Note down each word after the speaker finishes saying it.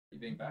You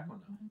being back or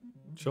no?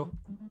 Sure.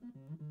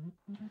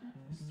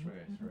 It's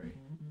 3:03.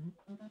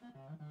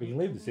 We can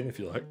leave this in if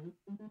you like.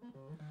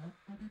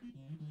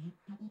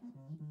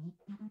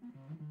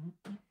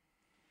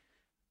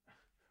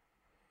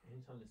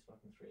 Anytime this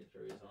fucking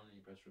 3:03 is on and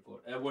you press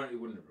record, it wouldn't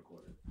have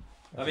recorded.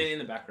 I mean, in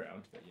the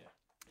background, but yeah.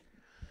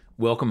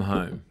 Welcome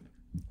home.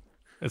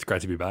 It's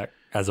great to be back,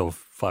 as of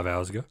 5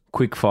 hours ago.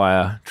 Quick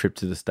fire trip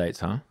to the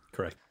States, huh?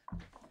 Correct.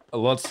 A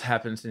lot's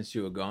happened since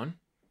you were gone.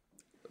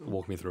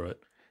 Walk me through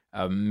it.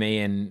 Me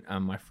and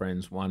my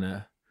friends won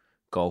a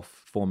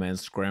golf 4-man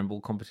scramble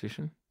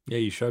competition. Yeah,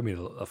 you showed me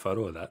a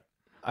photo of that.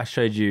 I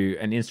showed you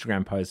an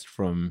Instagram post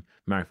from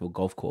Marrickville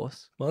Golf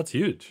Course. Well, that's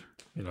huge,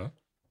 you know.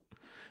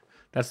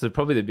 That's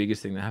probably the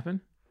biggest thing that happened.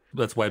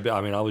 That's way big.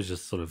 I mean, I was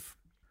just sort of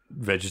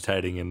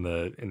vegetating in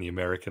the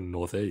American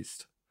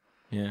Northeast.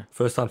 Yeah.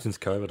 First time since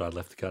COVID I'd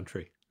left the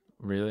country.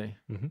 Really?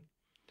 Mm-hmm.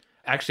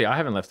 Actually, I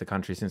haven't left the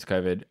country since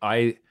COVID.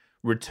 I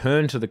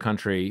returned to the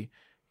country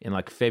in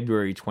like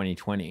February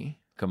 2020,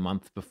 like a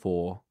month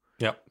before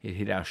it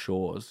hit our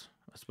shores,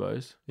 I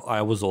suppose.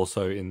 I was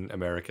also in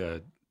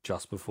America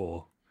just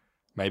before.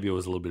 Maybe it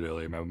was a little bit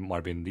earlier. Maybe it might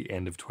have been the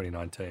end of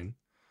 2019.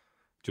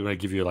 Do you want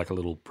to give you like a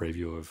little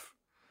preview of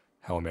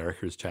how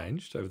America has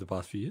changed over the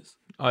past few years?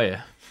 Oh,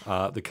 yeah.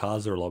 The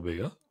cars are a lot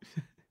bigger.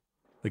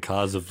 The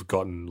cars have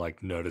gotten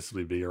like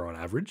noticeably bigger on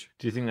average.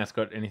 Do you think that's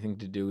got anything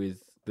to do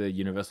with the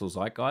universal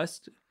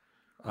zeitgeist?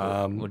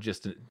 Or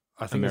just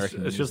I think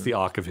American it's just the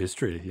arc of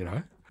history, you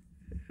know?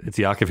 It's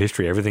the arc of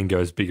history. Everything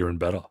goes bigger and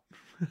better.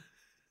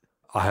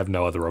 I have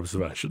no other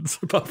observations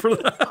apart from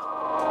that.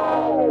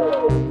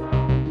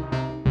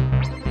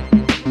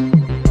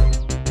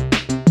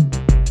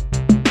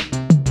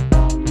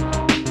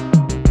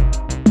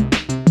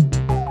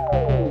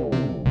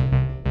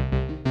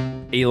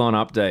 Elon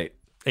update.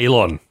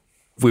 Elon.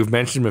 We've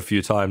mentioned him a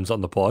few times on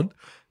the pod,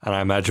 and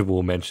I imagine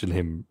we'll mention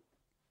him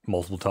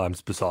multiple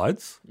times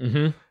besides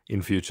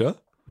in future.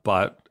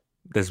 But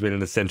there's been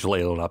an essential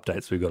Elon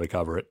update, so we've got to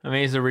cover it. I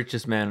mean, he's the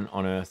richest man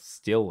on earth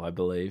still, I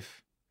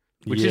believe.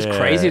 Which is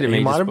crazy to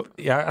me.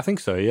 Yeah, I think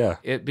so, yeah.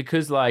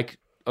 Because, like,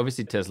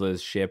 obviously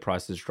Tesla's share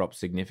price has dropped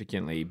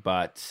significantly,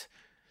 but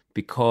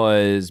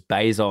because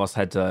Bezos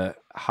had to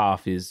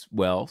halve his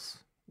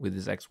wealth with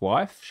his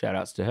ex-wife, shout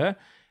outs to her.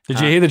 Did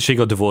you hear that she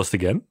got divorced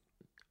again?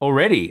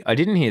 Already? I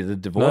didn't hear the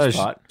divorce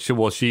part.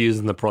 She is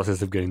in the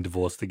process of getting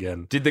divorced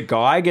again. Did the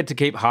guy get to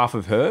keep half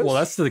of hers? Well,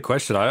 that's the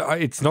question.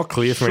 It's not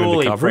clear from any of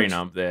the coverage.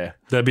 Surely prenup there.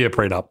 There'd be a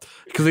prenup.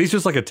 Because he's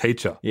just like a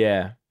teacher.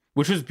 Yeah.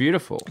 Which was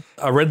beautiful.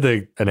 I read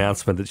the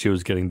announcement that she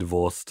was getting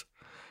divorced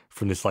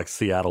from this like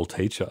Seattle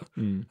teacher.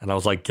 And I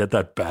was like, get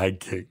that bag,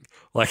 King.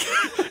 Like,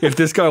 if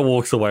this guy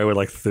walks away with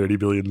like $30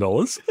 billion,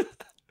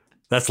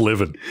 that's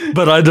living.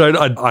 But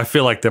I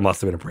feel like there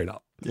must have been a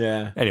prenup.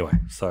 Yeah. Anyway,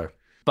 so.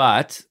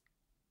 But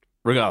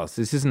regardless,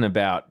 this isn't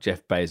about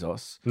Jeff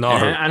Bezos. No.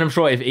 And I'm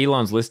sure if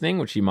Elon's listening,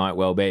 which he might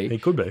well be. He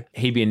could be.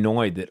 He'd be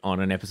annoyed that on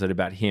an episode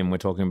about him, we're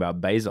talking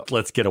about Bezos.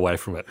 Let's get away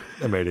from it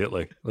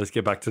immediately. Let's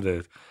get back to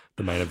the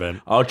main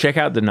event. I'll check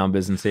out the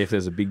numbers and see if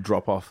there's a big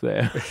drop off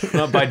there.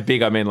 Not by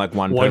big, I mean like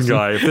one person. person.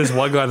 Guy. If there's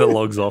one guy that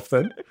logs off,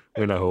 then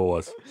we know who it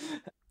was.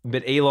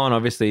 But Elon,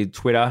 obviously,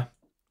 Twitter,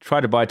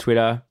 tried to buy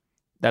Twitter.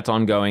 That's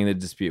ongoing, the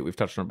dispute. We've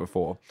touched on it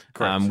before.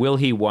 Will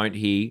he, won't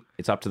he?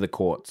 It's up to the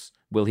courts.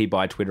 Will he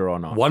buy Twitter or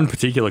not? One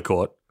particular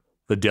court,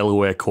 the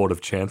Delaware Court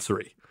of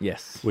Chancery.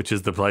 Yes. Which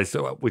is the place,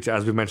 which,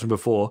 as we mentioned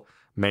before,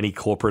 many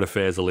corporate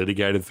affairs are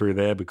litigated through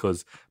there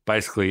because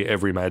basically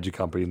every major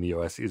company in the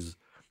US is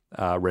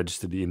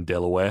registered in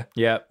Delaware,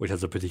 which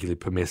has a particularly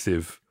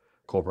permissive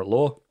corporate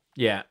law.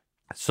 Yeah.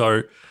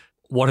 So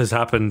what has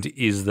happened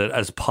is that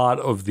as part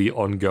of the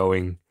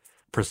ongoing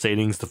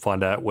proceedings to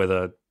find out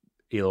whether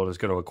Elon is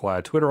going to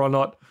acquire Twitter or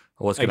not,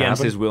 or what's going to happen.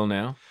 Against his will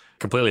now.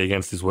 Completely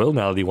against his will,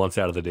 now that he wants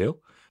out of the deal.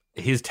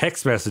 His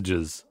text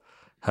messages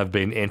have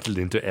been entered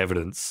into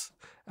evidence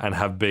and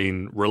have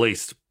been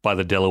released by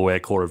the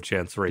Delaware Court of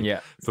Chancery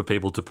for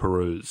people to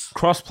peruse.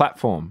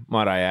 Cross-platform,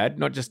 might I add.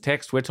 Not just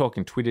text. We're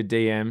talking Twitter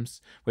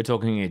DMs. We're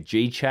talking a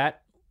GChat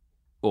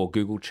or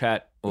Google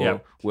Chat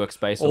or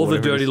Workspace. All the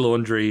dirty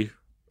laundry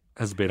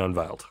has been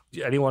unveiled.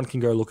 Anyone can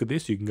go look at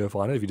this. You can go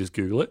find it if you just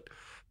Google it.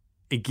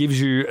 It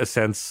gives you a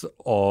sense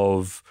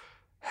of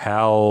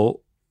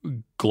how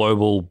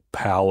global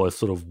power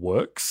sort of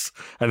works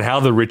and how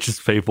the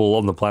richest people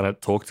on the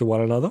planet talk to one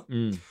another.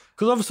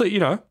 Because obviously, you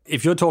know,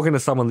 if you're talking to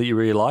someone that you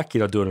really like,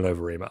 you're not doing it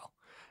over email.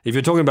 If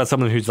you're talking about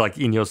someone who's like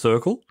in your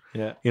circle,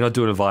 you're not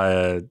doing it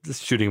via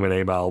just shooting them an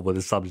email with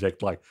a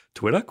subject like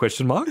Twitter, ?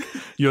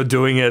 You're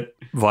doing it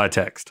via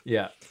text.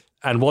 Yeah.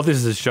 And what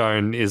this has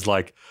shown is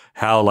like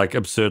how like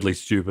absurdly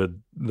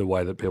stupid the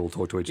way that people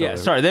talk to each other. Yeah,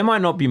 sorry, they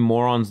might not be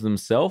morons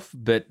themselves,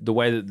 but the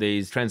way that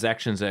these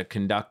transactions are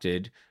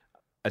conducted,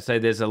 I'd say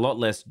there's a lot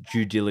less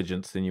due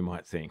diligence than you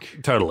might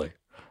think. Totally.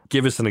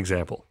 Give us an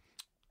example.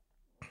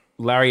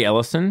 Larry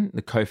Ellison,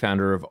 the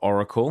co-founder of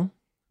Oracle,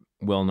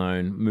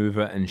 well-known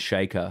mover and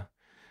shaker,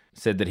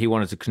 said that he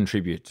wanted to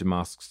contribute to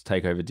Musk's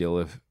takeover deal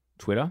of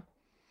Twitter.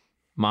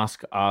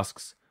 Musk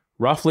asks,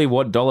 roughly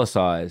what dollar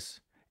size?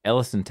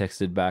 Ellison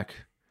texted back,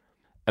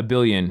 $1 1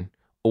 billion,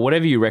 or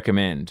whatever you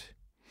recommend.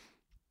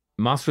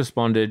 Musk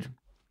responded,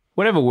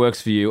 whatever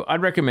works for you.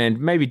 I'd recommend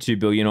maybe 2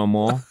 billion or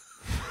more.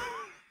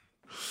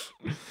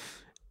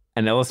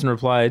 And Ellison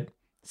replied,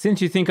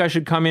 since you think I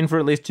should come in for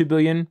at least 2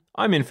 billion,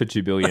 I'm in for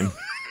 2 billion.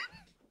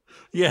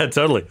 Yeah,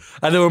 totally.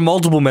 And there were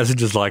multiple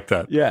messages like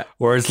that. Yeah.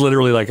 Where it's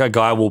literally like a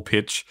guy will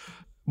pitch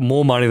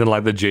more money than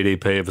like the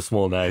GDP of a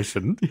small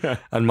nation. Yeah.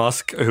 And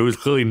Musk, who was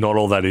clearly not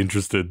all that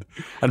interested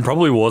and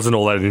probably wasn't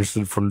all that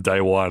interested from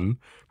day one,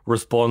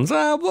 responds,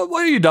 why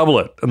don't you double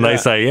it? And they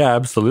say, yeah,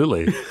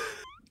 absolutely.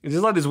 It's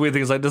just like this weird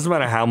thing. It's like, it doesn't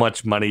matter how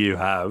much money you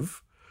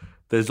have.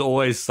 There's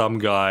always some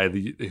guy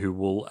who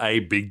will, A,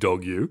 big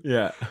dog you.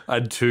 Yeah.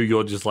 And 2,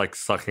 you're just like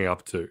sucking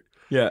up to.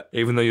 Yeah.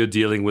 Even though you're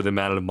dealing with an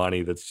amount of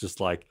money that's just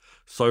like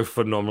so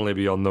phenomenally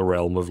beyond the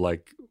realm of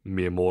like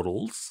mere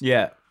mortals.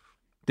 Yeah.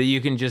 That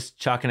you can just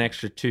chuck an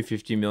extra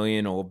 250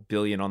 million or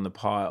billion on the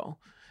pile,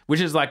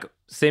 which is like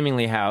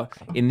seemingly how,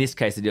 in this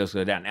case, the deals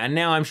go down. And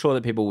now I'm sure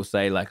that people will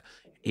say like,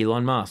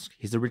 Elon Musk,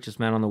 he's the richest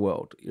man on the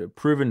world,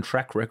 proven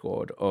track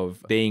record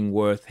of being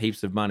worth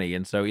heaps of money.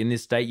 And so in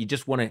this state, you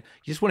just want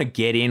to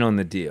get in on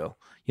the deal.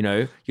 You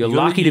know, you're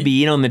lucky to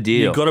be in on the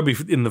deal. You've got to be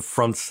in the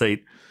front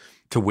seat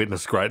to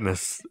witness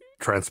greatness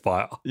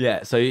transpire.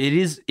 Yeah, so it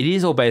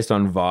is all based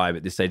on vibe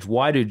at this stage.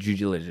 Why do due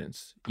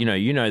diligence? You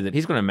know that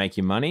he's going to make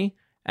you money,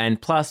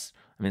 and plus,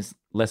 I mean, it's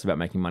less about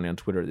making money on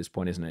Twitter at this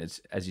point, isn't it?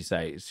 It's, as you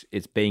say,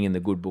 it's being in the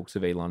good books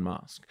of Elon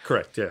Musk.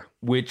 Correct. Yeah.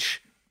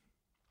 Which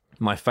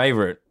my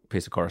favorite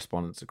piece of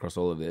correspondence across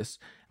all of this,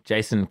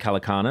 Jason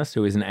Calacanis,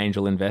 who is an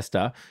angel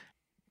investor,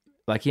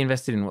 like he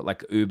invested in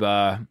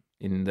Uber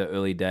in the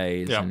early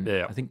days. Yeah, and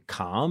yeah. I think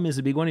Calm is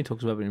a big one. He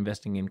talks about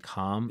investing in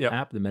Calm Yep.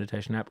 app, the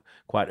meditation app,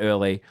 quite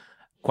early,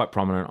 quite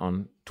prominent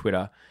on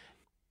Twitter.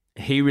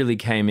 He really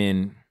came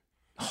in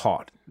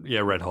hot.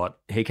 Yeah, red hot.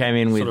 He came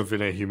in with Sort of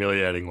in a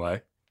humiliating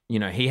way.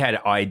 he had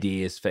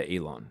ideas for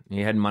Elon.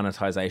 He had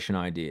monetization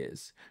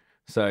ideas.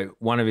 So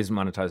one of his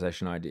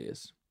monetization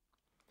ideas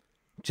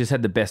just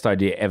had the best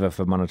idea ever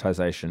for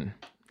monetization.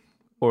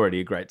 Already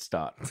a great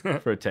start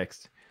for a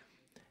text.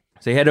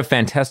 So he had a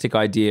fantastic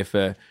idea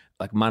for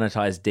like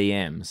monetize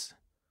DMs.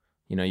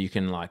 You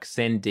can like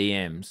send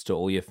DMs to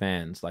all your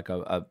fans, like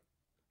a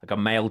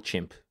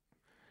MailChimp.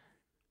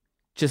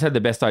 Just had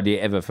the best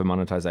idea ever for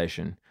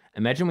monetization.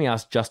 Imagine we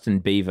asked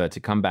Justin Bieber to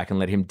come back and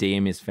let him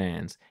DM his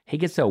fans. He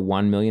could sell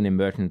 1 million in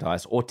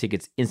merchandise or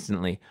tickets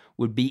instantly.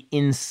 Would be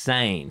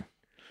insane.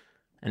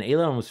 And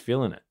Elon was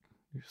feeling it.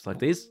 He was like,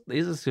 these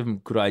are some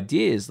good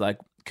ideas. Like,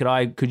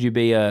 could you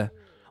be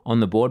on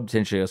the board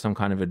potentially or some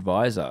kind of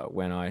advisor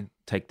when I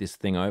take this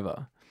thing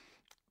over?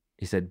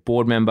 He said,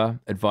 board member,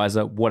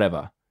 advisor,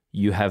 whatever.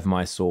 You have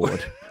my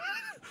sword.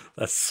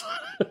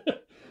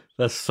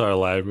 That's so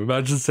lame.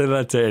 Imagine saying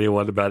that to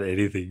anyone about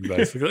anything,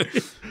 basically.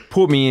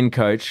 Put me in,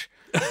 coach.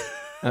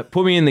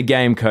 Put me in the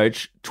game,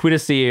 coach. Twitter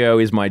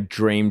CEO is my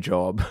dream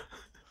job.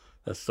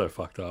 That's so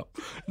fucked up.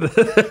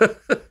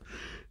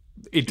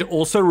 It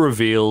also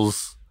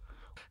reveals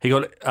he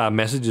got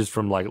messages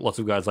from like lots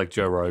of guys like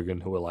Joe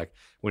Rogan who were like,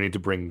 we need to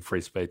bring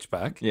free speech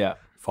back. Yeah.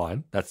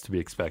 Fine. That's to be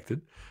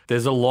expected.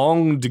 There's a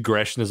long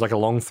digression. There's like a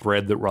long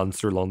thread that runs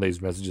through along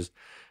these messages.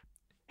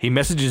 He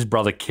messages his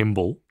brother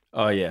Kimball.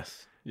 Oh,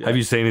 yes. Yeah. Have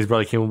you seen his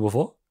brother Kimball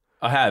before?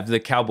 I have, the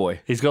cowboy.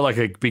 He's got like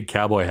a big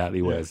cowboy hat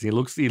he wears. He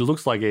looks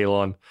like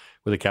Elon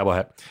with a cowboy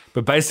hat.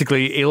 But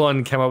basically,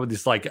 Elon came up with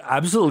this like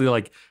absolutely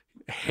like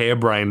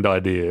harebrained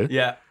idea.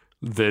 Yeah.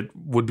 That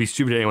would be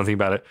stupid to anyone think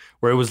about it,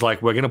 where it was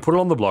like, we're going to put it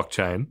on the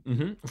blockchain.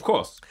 Mm-hmm. Of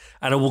course.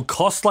 And it will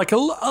cost like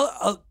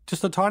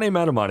just a tiny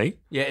amount of money.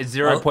 Yeah, it's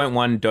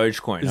 0.1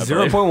 Dogecoin.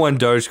 0.1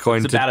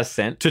 Dogecoin. It's about a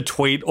cent. To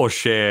tweet or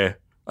share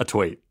a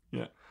tweet.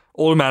 Yeah.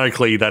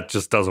 Automatically, that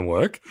just doesn't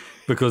work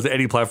because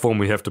any platform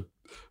we have to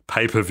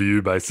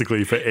pay-per-view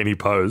basically for any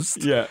post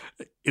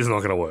is not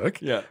going to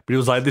work. Yeah. But it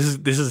was like, this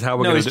is how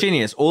we're going to No, it's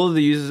genius. All of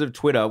the users of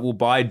Twitter will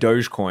buy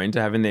Dogecoin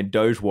to have in their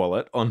Doge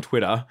wallet on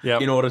Twitter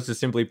in order to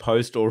simply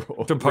post or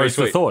to post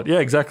a thought. Yeah,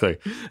 exactly.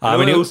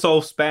 And it will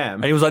solve spam.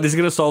 And he was like, this is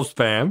going to solve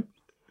spam.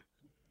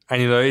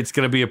 And, it's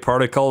going to be a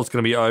protocol. It's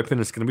going to be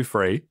open. It's going to be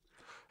free.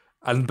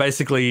 And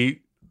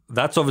basically,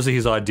 that's obviously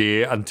his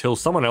idea until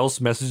someone else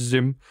messages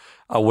him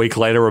a week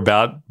later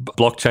about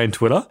blockchain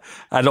Twitter.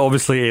 And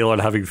obviously Elon,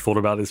 having thought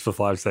about this for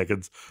 5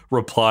 seconds,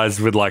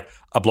 replies with like,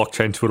 a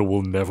blockchain Twitter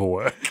will never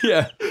work.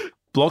 Yeah.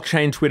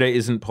 Blockchain Twitter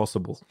isn't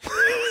possible.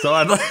 So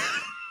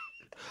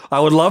I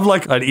would love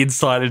like an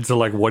insight into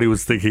like what he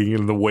was thinking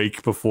in the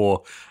week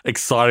before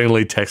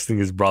excitingly texting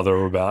his brother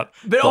about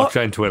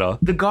blockchain Twitter.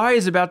 The guy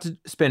is about to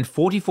spend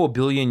 $44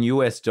 billion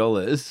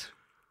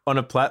on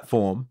a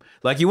platform.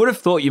 Like, you would have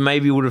thought you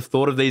maybe would have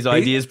thought of these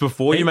ideas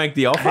before you make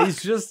the offer.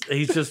 He's just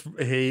make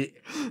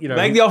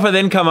the offer,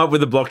 then come up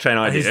with a blockchain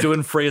idea. He's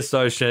doing free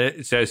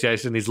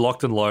association. He's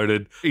locked and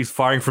loaded. He's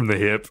firing from the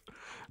hip,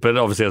 but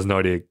obviously has no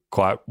idea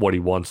quite what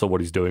he wants or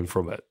what he's doing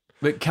from it.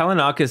 But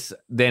Kalinakis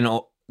then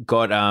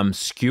got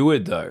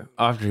skewered though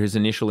after his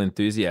initial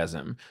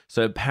enthusiasm.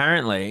 So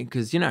apparently,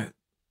 because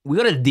we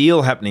got a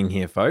deal happening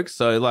here, folks.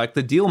 So like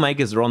the deal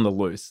makers are on the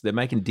loose. They're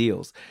making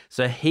deals.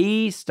 So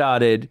he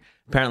started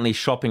apparently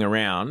shopping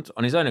around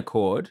on his own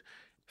accord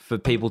for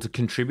people to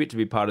contribute to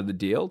be part of the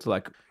deal, to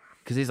like,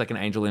 because he's like an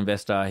angel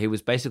investor. He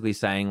was basically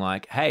saying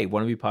like, hey,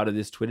 want to be part of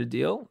this Twitter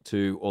deal,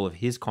 to all of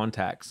his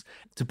contacts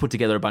to put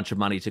together a bunch of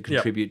money to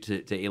contribute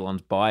to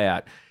Elon's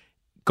buyout.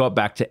 Got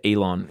back to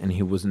Elon and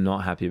he was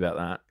not happy about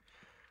that.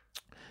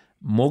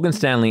 Morgan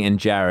Stanley and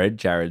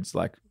Jared's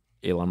like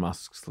Elon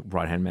Musk's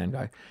right-hand man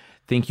guy,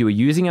 think you are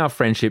using our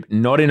friendship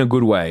not in a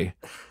good way.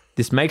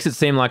 This makes it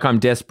seem like I'm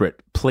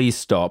desperate. Please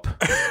stop.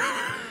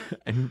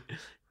 And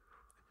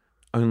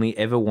only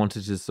ever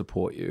wanted to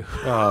support you.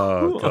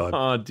 Oh, God.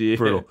 Oh, dear.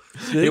 Brutal.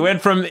 He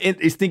went from,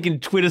 he's thinking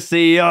Twitter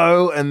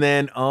CEO and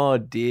then, oh,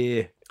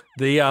 dear.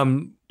 The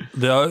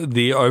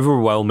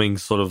overwhelming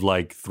sort of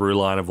like through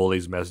line of all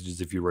these messages,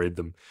 if you read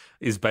them,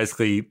 is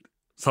basically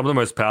some of the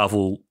most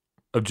powerful,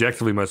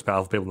 objectively most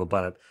powerful people on the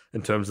planet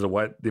in terms of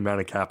the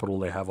amount of capital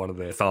they have under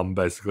their thumb,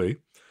 basically.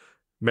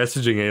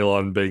 Messaging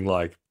Elon being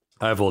like,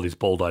 I have all these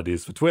bold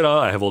ideas for Twitter.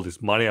 I have all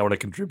this money I want to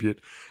contribute.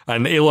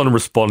 And Elon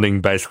responding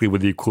basically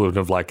with the equivalent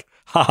of like,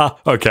 haha,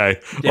 okay,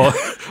 or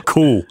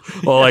cool,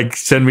 or like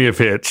send me a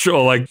pitch,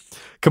 or like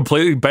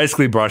completely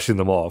basically brushing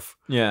them off.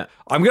 Yeah.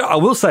 I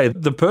will say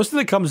the person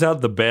that comes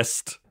out the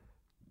best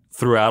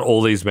throughout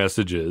all these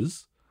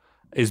messages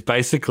is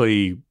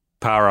basically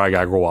Parag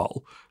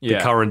Agrawal, the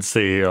current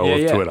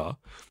CEO of Twitter.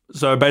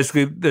 So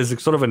basically there's a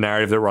sort of a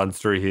narrative that runs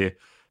through here.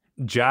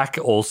 Jack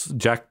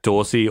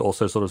Dorsey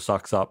also sort of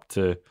sucks up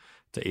to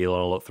Elon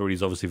a lot through it.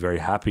 He's obviously very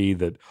happy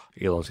that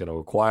Elon's going to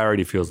acquire it.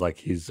 He feels like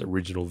his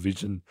original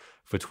vision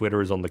for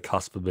Twitter is on the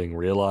cusp of being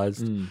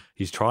realized.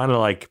 He's trying to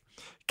like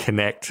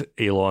connect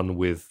Elon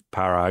with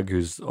Parag,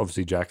 who's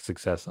obviously Jack's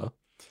successor.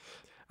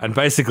 And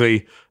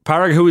basically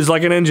Parag, who is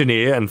like an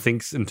engineer and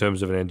thinks in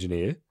terms of an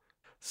engineer.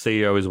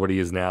 CEO is what he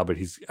is now, but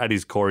he's at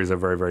his core, he's a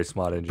very, very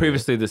smart engineer.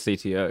 Previously the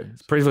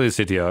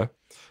CTO.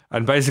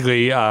 And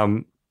basically,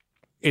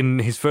 in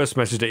his first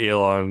message to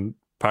Elon,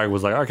 Parag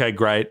was like, okay,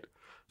 great.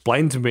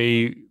 Explain to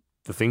me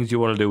the things you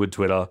want to do with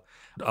Twitter.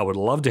 I would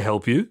love to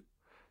help you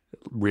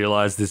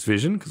realize this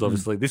vision, because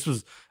obviously I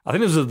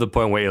think this was the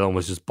point where Elon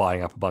was just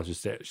buying up a bunch of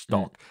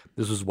stock.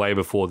 This was way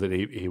before that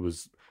he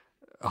was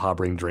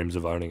harboring dreams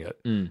of owning it.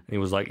 And he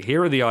was like,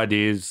 here are the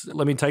ideas.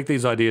 Let me take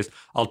these ideas.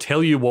 I'll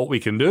tell you what we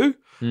can do,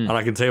 and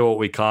I can tell you what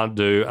we can't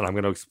do, and I'm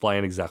going to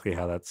explain exactly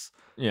how that's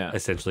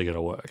essentially going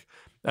to work.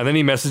 And then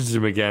he messaged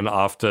him again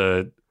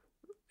after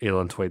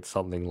Elon tweets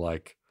something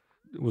like,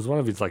 it was one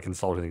of his like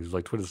insulting things. It was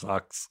like, Twitter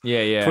sucks.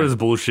 Yeah. Twitter's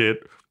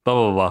bullshit, blah,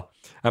 blah, blah.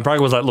 And Parag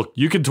was like, look,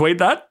 you can tweet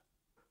that.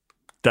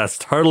 That's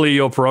totally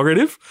your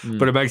prerogative,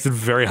 but it makes it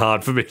very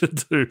hard for me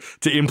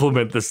to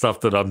implement the stuff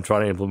that I'm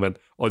trying to implement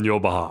on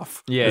your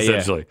behalf,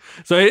 essentially.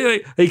 So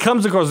he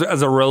comes across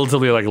as a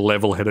relatively like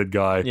level-headed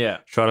guy,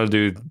 trying to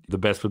do the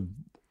best with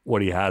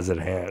what he has at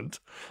hand.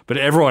 But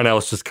everyone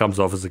else just comes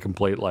off as a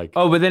complete like...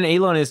 Oh, but then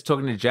Elon is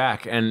talking to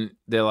Jack and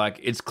they're like,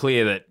 it's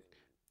clear that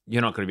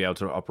you're not going to be able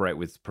to operate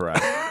with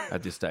Parag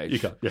at this stage. You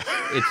can't,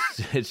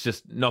 It's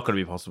just not going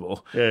to be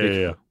possible.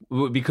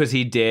 Because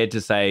he dared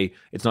to say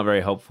it's not very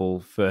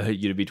helpful for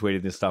you to be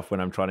tweeting this stuff when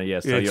I'm trying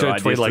to sell your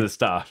ideas to the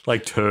staff.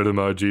 Like turd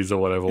emojis or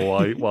whatever.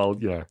 while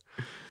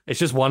it's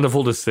just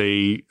wonderful to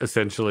see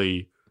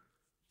essentially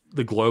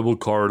the global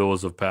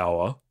corridors of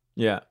power.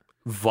 Yeah.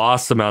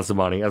 Vast amounts of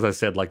money, as I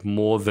said, like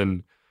more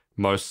than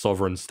most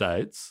sovereign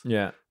states.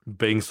 Yeah.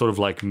 Being sort of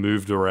like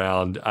moved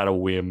around at a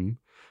whim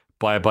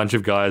by a bunch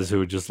of guys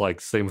who just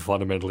like seem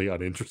fundamentally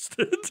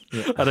uninterested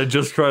and are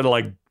just trying to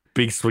like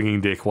big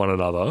swinging dick one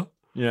another.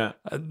 Yeah.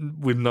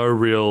 With no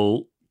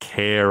real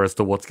care as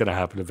to what's going to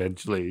happen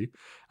eventually,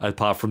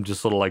 apart from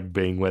just sort of like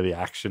being where the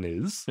action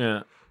is.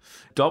 Yeah.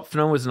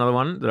 Dopfner was another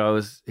one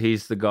that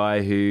he's the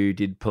guy who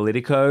did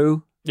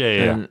Politico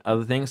and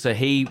other things. So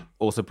he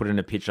also put in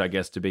a pitch, I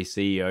guess, to be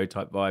CEO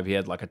type vibe. He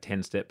had like a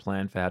 10-step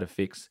plan for how to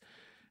fix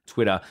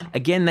Twitter.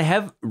 Again, they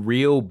have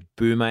real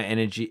boomer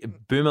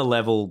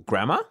level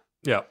grammar.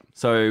 Yeah.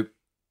 So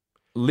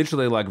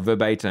literally like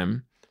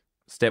verbatim,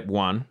 step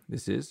 1,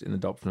 this is in the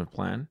Dopfner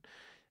plan,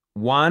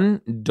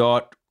 1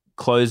 dot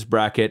close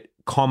bracket,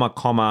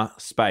 comma,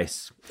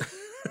 space.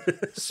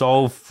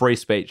 Solve free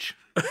speech.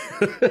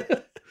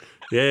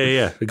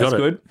 Yeah. That's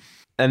good.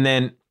 And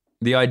then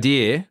the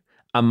idea,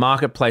 a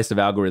marketplace of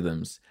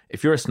algorithms.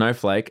 If you're a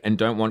snowflake and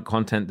don't want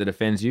content that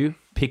offends you,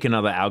 pick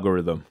another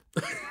algorithm.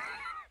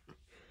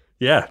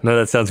 Yeah, no,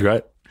 that sounds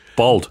great.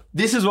 Bold.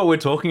 This is what we're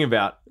talking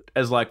about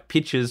as like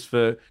pitches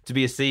to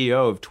be a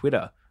CEO of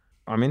Twitter.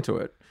 I'm into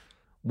it.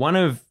 One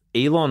of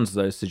Elon's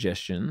those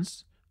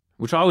suggestions,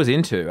 which I was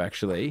into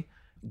actually,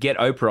 get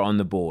Oprah on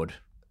the board.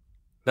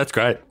 That's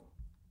great.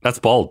 That's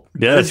bold.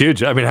 Yeah, that's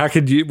huge. I mean, how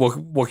could you?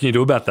 What can you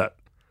do about that?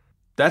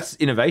 That's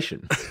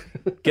innovation.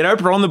 Get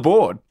Oprah on the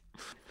board.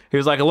 He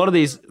was like, a lot of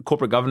these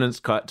corporate governance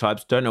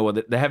types don't know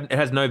what they have. It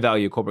has no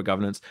value, corporate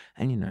governance.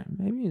 And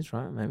maybe he's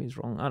right, maybe he's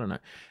wrong. I don't know.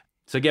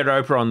 So get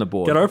Oprah on the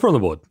board. Get Oprah on the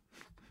board.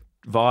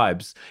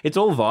 Vibes. It's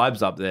all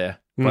vibes up there.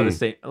 by the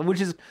sea,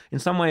 which is in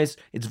some ways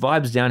it's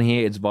vibes down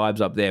here, it's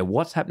vibes up there.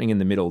 What's happening in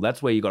the middle?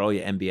 That's where you got all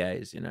your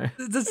MBAs, you know.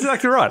 That's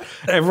exactly right.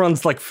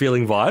 Everyone's like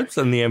feeling vibes,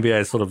 and the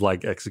NBA sort of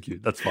like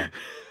execute. That's fine.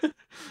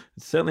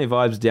 It's certainly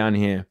vibes down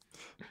here.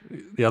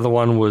 The other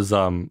one was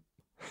the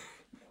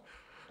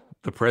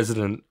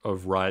president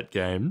of Riot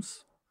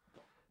Games,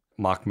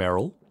 Mark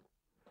Merrill,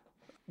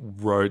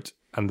 wrote,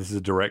 and this is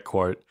a direct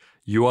quote,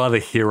 "You are the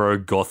hero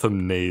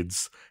Gotham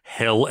needs.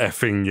 Hell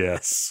effing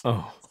yes."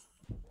 Oh.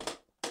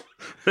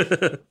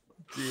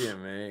 Dear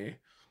me.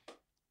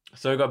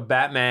 So we got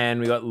Batman,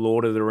 we got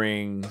Lord of the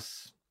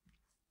Rings.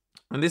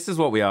 And this is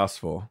what we asked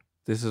for.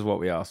 This is what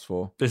we asked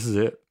for. This is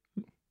it.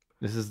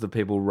 This is the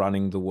people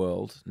running the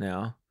world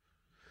now.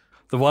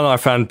 The one I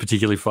found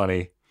particularly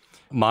funny,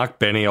 Mark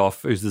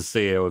Benioff, who's the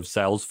CEO of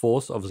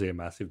Salesforce, obviously a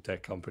massive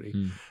tech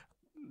company,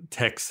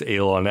 texts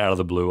Elon out of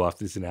the blue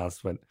after this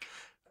announcement,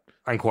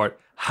 and quote,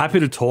 "Happy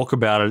to talk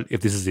about it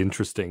if this is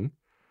interesting.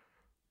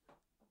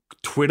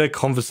 Twitter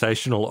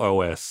conversational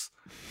OS,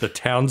 the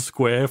town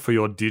square for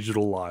your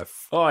digital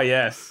life." Oh,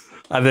 yes.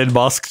 And then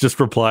Musk just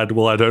replied,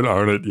 "Well, I don't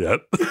own it yet."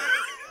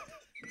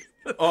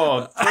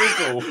 Oh,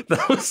 cool.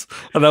 that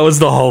was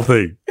the whole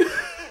thing.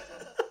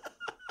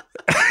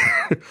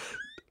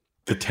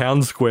 The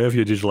town square for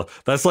your digital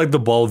life. That's like the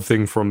bold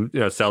thing from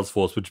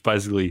Salesforce, which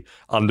basically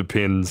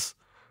underpins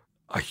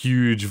a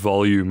huge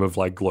volume of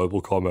like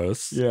global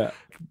commerce. Yeah.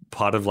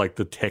 Part of like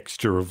the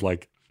texture of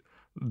like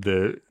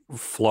the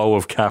flow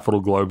of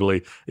capital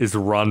globally is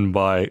run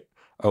by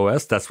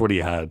OS. That's what he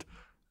had.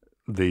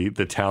 The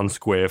town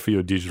square for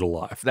your digital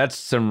life. That's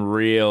some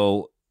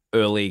real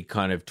early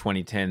kind of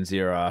 2010s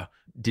era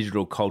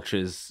digital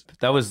cultures.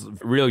 That was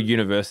real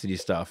university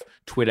stuff.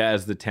 Twitter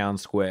as the town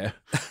square.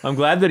 I'm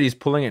glad that he's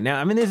pulling it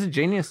now. I mean, these are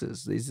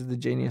geniuses. These are the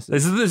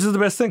geniuses. This is the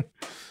best thing.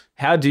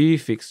 How do you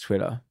fix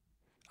Twitter?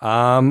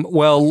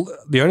 Well,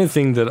 the only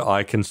thing that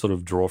I can sort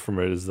of draw from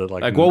it is that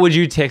like what would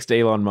you text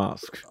Elon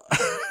Musk?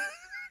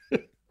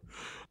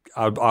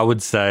 I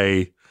would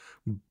say,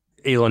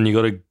 Elon, you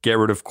got to get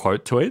rid of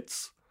quote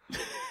tweets,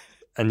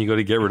 and you got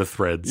to get rid of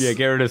threads. Yeah,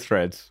 get rid of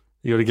threads.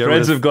 You got to get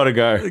threads have got to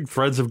go.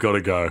 Threads have got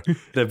to go.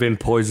 They've been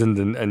poisoned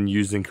and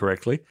used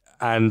incorrectly.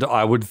 And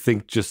I would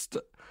think just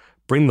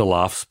bring the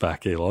laughs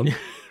back, Elon.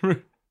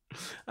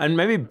 And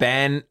maybe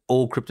ban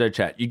all crypto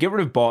chat. You get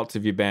rid of bots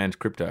if you banned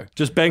crypto.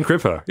 Just ban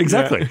crypto.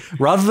 Exactly. Yeah.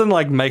 Rather than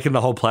like making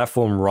the whole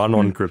platform run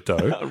on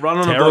crypto. Run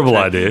on terrible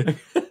idea.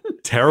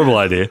 Terrible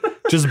idea.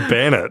 Just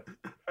ban it.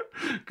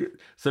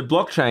 So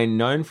blockchain,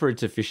 known for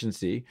its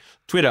efficiency.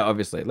 Twitter,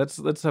 obviously. Let's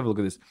have a look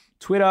at this.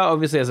 Twitter,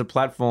 obviously, as a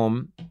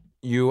platform,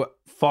 you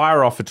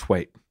fire off a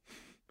tweet.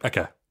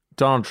 Okay.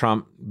 Donald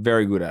Trump,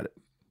 very good at it.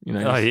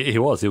 He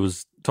was. He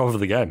was top of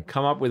the game.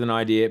 Come up with an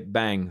idea,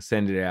 bang,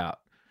 send it out.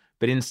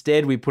 But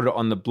instead, we put it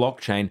on the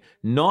blockchain,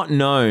 not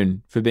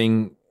known for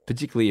being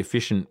particularly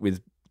efficient with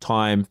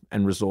time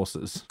and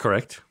resources.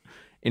 Correct.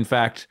 In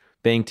fact,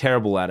 being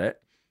terrible at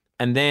it.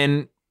 And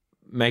then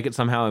make it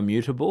somehow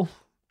immutable.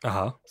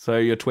 Uh-huh. So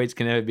your tweets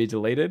can never be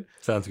deleted.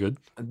 Sounds good.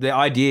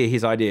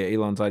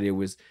 Elon's idea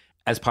was,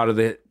 as part of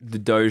the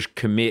Doge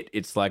commit,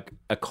 it's like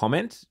a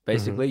comment,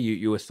 basically.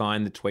 Mm-hmm. You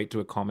assign the tweet to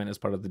a comment as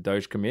part of the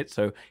Doge commit,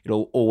 so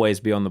it'll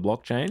always be on the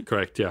blockchain.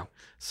 Correct, yeah.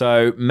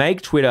 So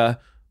make Twitter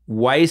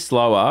way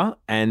slower,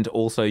 and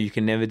also you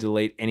can never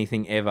delete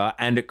anything ever,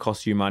 and it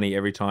costs you money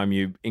every time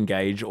you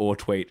engage or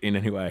tweet in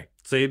any way.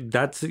 See,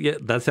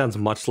 that sounds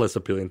much less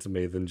appealing to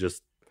me than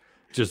just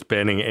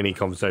banning any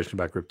conversation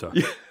about crypto.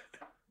 Yeah.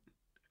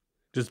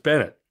 Just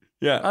ban it.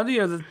 Yeah.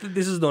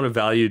 This is not a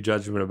value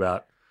judgment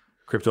about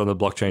crypto on the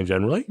blockchain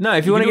generally. No,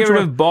 if you want to get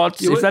rid of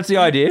bots, if that's the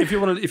idea. If you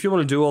want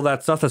to do all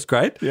that stuff, that's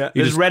great. Yeah.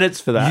 There's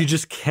Reddits for that. You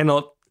just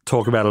cannot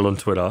talk about it on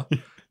Twitter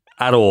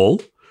at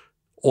all,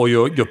 or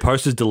your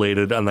post is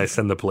deleted and they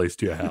send the police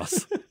to your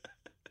house.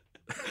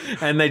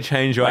 And they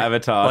change your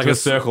avatar to a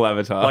circle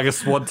avatar. Like a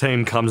SWAT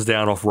team comes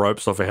down off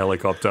ropes off a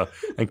helicopter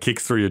and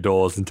kicks through your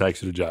doors and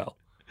takes you to jail.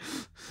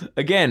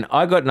 Again,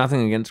 I got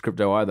nothing against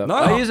crypto either. No.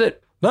 I use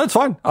it. No, it's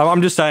fine.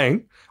 I'm just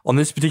saying, on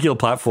this particular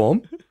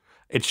platform,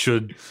 it's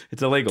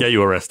illegal. Get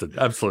you arrested.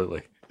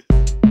 Absolutely.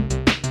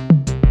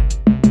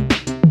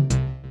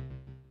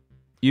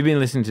 You've been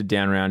listening to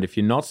Down Round. If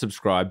you're not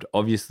subscribed,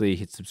 obviously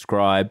hit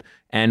subscribe.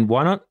 And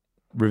why not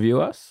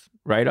review us,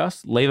 rate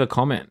us, leave a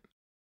comment.